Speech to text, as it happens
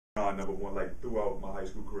Number one, like throughout my high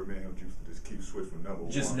school career, me and him used to just keep switch from number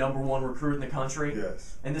one. Just number one recruit in the country?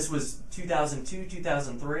 Yes. And this was 2002,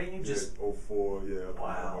 2003? Just 04, yeah.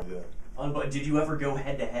 Wow. Yeah. But did you ever go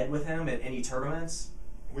head-to-head with him at any tournaments?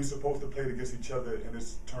 We supposed to play against each other in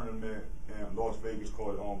this tournament in Las Vegas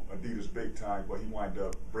called Adidas Big Time, but he wound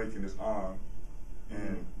up breaking his arm,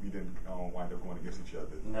 and we didn't wind up going against each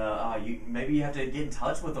other. No, maybe you have to get in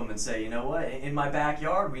touch with him and say, you know what, in my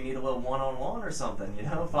backyard we need a little one-on-one or something. You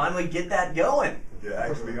know, finally get that going. Yeah,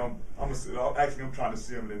 actually, I'm trying to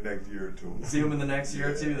see him in the next year or two. See him in the next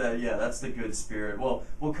year or two. That's the good spirit. Well,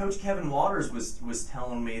 Coach Kevin Waters was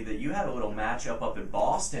telling me that you had a little matchup up in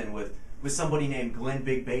Boston with somebody named Glenn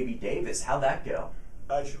Big Baby Davis. How'd that go?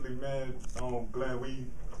 Actually, man, Glenn,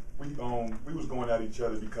 we was going at each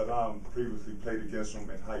other because I previously played against him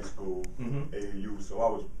in high school, AAU, so I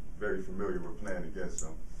was very familiar with playing against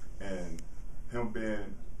him. And him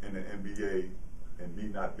being in the NBA and me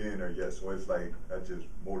not being there yet, so it's like that just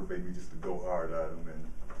motivated me just to go hard at him. And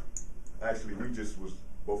actually, we just was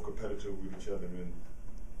both competitive with each other, and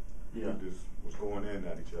we just was going in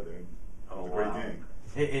at each other. And it was a great game.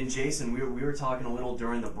 And Jason, we were talking a little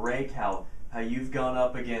during the break how you've gone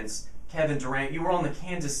up against Kevin Durant. You were on the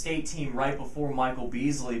Kansas State team right before Michael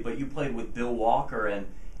Beasley, but you played with Bill Walker.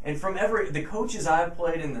 And from the coaches I've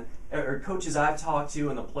played or coaches I've talked to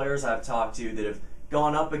and the players I've talked to that have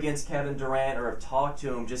gone up against Kevin Durant or have talked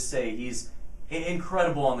to him just say he's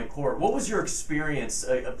incredible on the court. What was your experience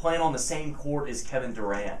playing on the same court as Kevin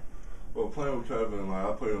Durant? Well, playing with Kevin,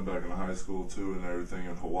 I played him back in high school too and everything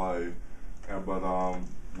in Hawaii. But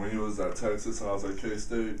when he was at Texas and I was at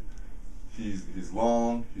K-State, he's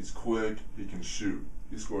long, he's quick, he can shoot.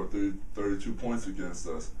 He scored 32 points against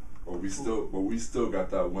us, but we still got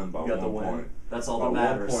that win by 1 point. That's all that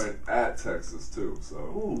matters. 1 point at Texas too. So.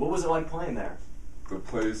 Ooh, what was it like playing there? The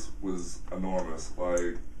place was enormous.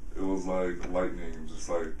 Like it was like lightning, just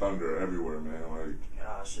like thunder everywhere, man. Like.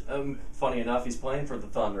 Gosh, funny enough, he's playing for the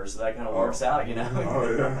Thunder, so that kind of works out, you know.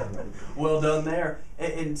 Oh yeah. Well done there.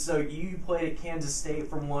 And so you played at Kansas State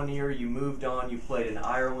for 1 year. You moved on. You played in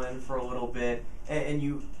Ireland for a little bit, and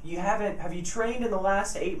you haven't. Have you trained in the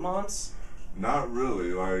last 8 months? Not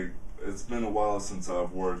really. Like it's been a while since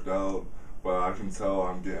I've worked out, but I can tell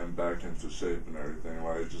I'm getting back into shape and everything.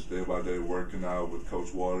 Like just day by day working out with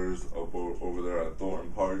Coach Waters over there at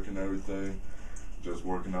Thornton Park and everything. Just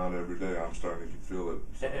working out every day, I'm starting to feel it.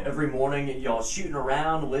 So. Every morning, y'all shooting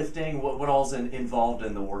around, lifting. What all's involved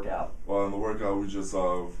in the workout? Well, in the workout, we just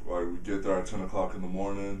we get there at 10 o'clock in the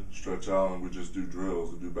morning, stretch out, and we just do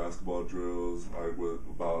drills. We do basketball drills, like with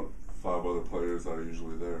about 5 other players that are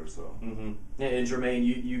usually there. So. Mm-hmm. And Jermaine,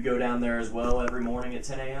 you go down there as well every morning at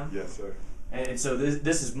 10 a.m. Yes, sir. And so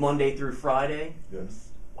this is Monday through Friday. Yes.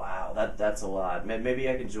 Wow, that's a lot. Maybe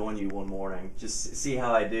I can join you one morning, just see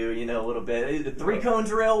how I do, a little bit. The 3-cone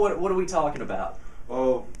drill, what are we talking about?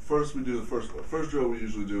 Well, first we do the first drill we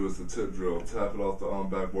usually do is the tip drill. Tap it off the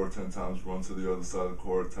backboard 10 times, run to the other side of the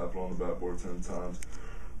court, tap it on the backboard 10 times,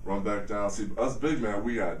 run back down. See, us big man,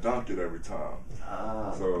 we got dunk it every time.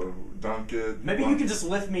 So dunk it. Maybe you can just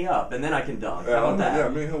lift me up and then I can dunk. How about that? Yeah,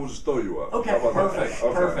 me and him will just throw you up. Okay, perfect.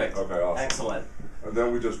 Okay, perfect. Okay, awesome. Excellent. And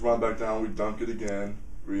then we just run back down, we dunk it again.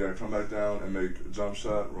 We gotta come back down and make a jump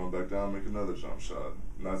shot, run back down, make another jump shot.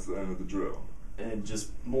 And that's the end of the drill. And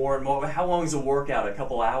just more and more. How long is a workout? A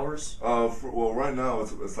couple hours? Well, right now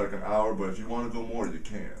it's like an hour, but if you want to go more, you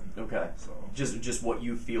can. Okay. So just what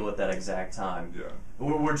you feel at that exact time. Yeah.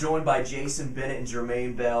 We're joined by Jason Bennett and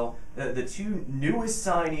Jermaine Bell. The two newest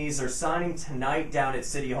signees are signing tonight down at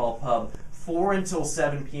City Hall Pub, 4 until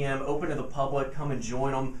 7 p.m. Open to the public. Come and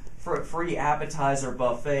join them for a free appetizer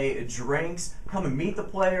buffet, drinks. Come and meet the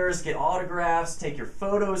players, get autographs, take your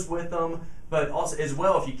photos with them. But also, as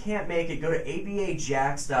well, if you can't make it, go to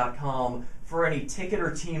abajacks.com for any ticket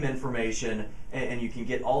or team information, and you can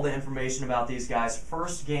get all the information about these guys.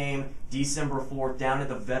 First game, December 4th, down at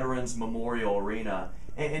the Veterans Memorial Arena.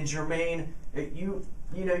 And Jermaine,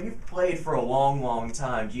 you've played for a long, long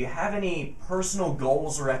time. Do you have any personal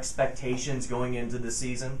goals or expectations going into the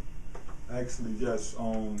season? Actually, yes.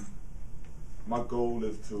 My goal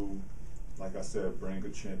is to, like I said, bring a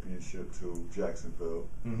championship to Jacksonville.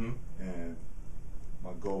 Mm-hmm. And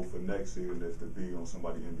my goal for next season is to be on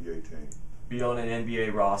somebody's NBA team. Be on an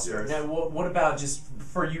NBA roster. Yes. Now, what about just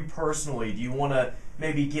for you personally? Do you want to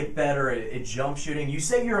maybe get better at jump shooting? You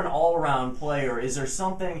say you're an all-around player. Is there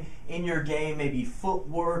something in your game, maybe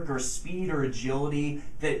footwork or speed or agility,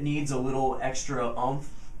 that needs a little extra oomph?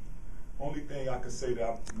 Only thing I could say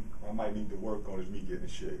that I might need to work on is me getting in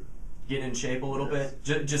shape. getting in shape a little Yes.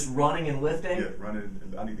 bit? Just running and lifting? Yeah, running.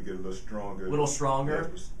 I need to get a little stronger. A little stronger?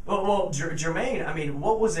 Yes. Well, Jermaine, I mean,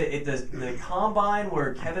 what was it at the combine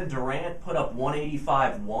where Kevin Durant put up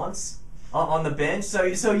 185 once on the bench?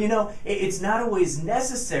 So you know, it's not always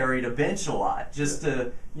necessary to bench a lot, just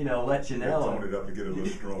to, you know, let you know. Tone it up to get a little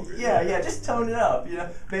stronger. Yeah, just tone it up. You know,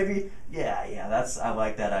 maybe. Yeah. I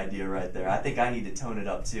like that idea right there. I think I need to tone it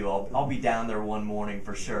up too. I'll be down there one morning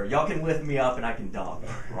for sure. Y'all can lift me up and I can dunk.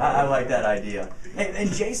 I like that idea.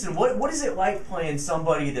 And Jason, what is it like playing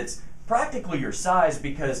somebody that's practically your size?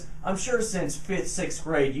 Because I'm sure since 5th, 6th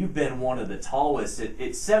grade you've been one of the tallest. At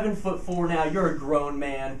 7'4" now, you're a grown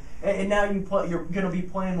man, and now you're going to be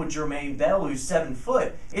playing with Jermaine Bell, who's 7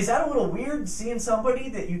 foot. Is that a little weird seeing somebody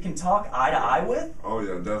that you can talk eye to eye with? Oh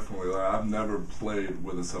yeah, definitely. Like, I've never played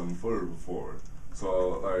with a 7-footer before,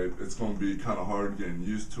 so like it's going to be kind of hard getting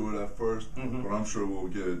used to it at 1st, but I'm sure we'll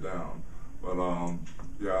get it down. But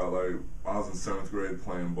yeah, like I was in 7th grade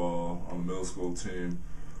playing ball on the middle school team.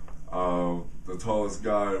 The tallest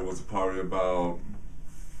guy was probably about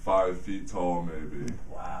 5 feet tall, maybe.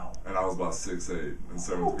 Wow. And I was about 6'8" in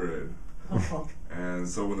 7th grade. And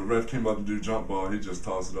so when the ref came up to do jump ball, he just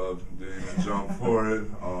tossed it up, didn't even jump for it.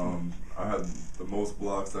 I had the most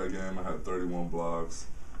blocks that game. I had 31 blocks.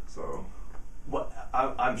 So. What?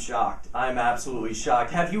 I'm shocked. I'm absolutely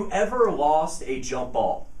shocked. Have you ever lost a jump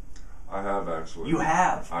ball? I have, actually. You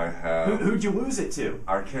have? I have. Who'd you lose it to?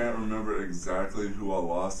 I can't remember exactly who I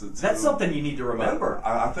lost it to. That's something you need to remember.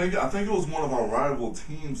 I think it was one of our rival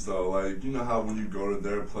teams, though. Like, you know how when you go to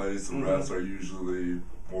their place, the refs are usually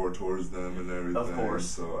more towards them and everything. Of course.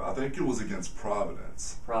 So I think it was against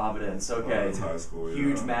Providence. Providence, okay. Providence High School, yeah.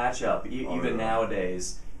 Huge matchup, even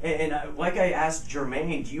nowadays. And like I asked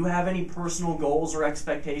Jermaine, do you have any personal goals or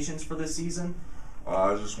expectations for this season?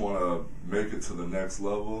 I just want to make it to the next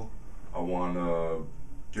level. I want to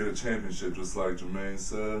get a championship, just like Jermaine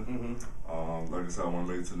said. Like I said, I want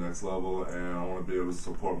to make it to the next level, and I want to be able to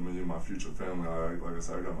support me and my future family. Like I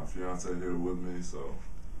said, I got my fiance here with me, so.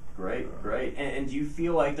 Great. And do you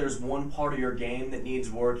feel like there's one part of your game that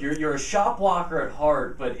needs work? You're a shot blocker at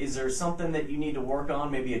heart, but is there something that you need to work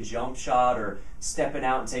on? Maybe a jump shot or stepping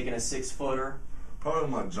out and taking a 6-footer? Probably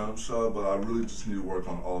my jump shot, but I really just need to work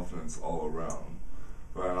on offense all around.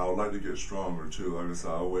 And I would like to get stronger too. Like I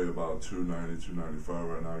said, I weigh about 290, 295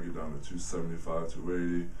 right now. I get down to 275,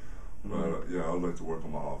 280. But yeah, I would like to work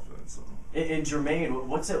on my offense. So. And Jermaine,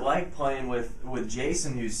 what's it like playing with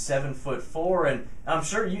Jason, who's 7'4", and I'm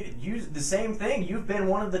sure you the same thing. You've been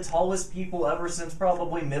one of the tallest people ever since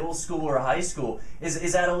probably middle school or high school.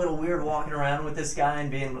 Is that a little weird walking around with this guy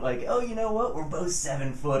and being like, oh, you know what, we're both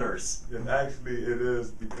 7-footers? And actually, it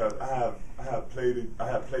is because I have played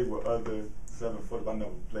with other 7-footers. I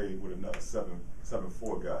never played with another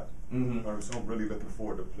 7'4" guy. So I'm really looking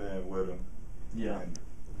forward to playing with him. Yeah. And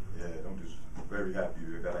yeah, I'm just very happy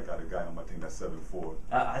that I got a guy on my team that's 7'4".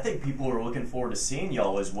 I think people are looking forward to seeing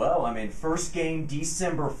y'all as well. I mean, first game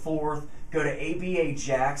December 4th. Go to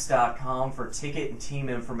abajax.com for ticket and team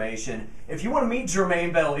information. If you want to meet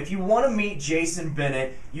Jermaine Bell, if you want to meet Jason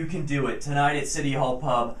Bennett, you can do it tonight at City Hall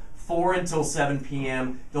Pub, 4 until 7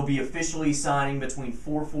 p.m. They'll be officially signing between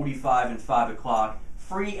 4:45 and 5 o'clock.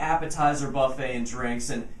 Free appetizer buffet and drinks.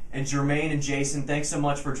 And Jermaine and Jason, thanks so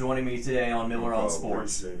much for joining me today on Miller on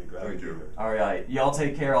Sports. Thank you. All right. Y'all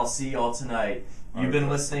take care. I'll see y'all tonight. You've been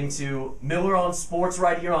listening to Miller on Sports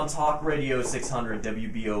right here on Talk Radio 600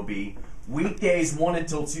 WBOB. Weekdays 1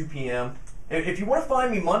 until 2 p.m. If you want to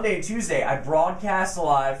find me Monday and Tuesday, I broadcast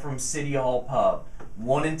live from City Hall Pub.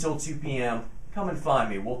 1 until 2 p.m. Come and find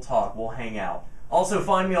me. We'll talk. We'll hang out. Also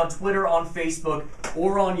find me on Twitter, on Facebook,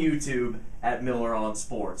 or on YouTube at Miller on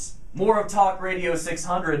Sports. More of Talk Radio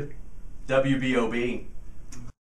 600 WBOB.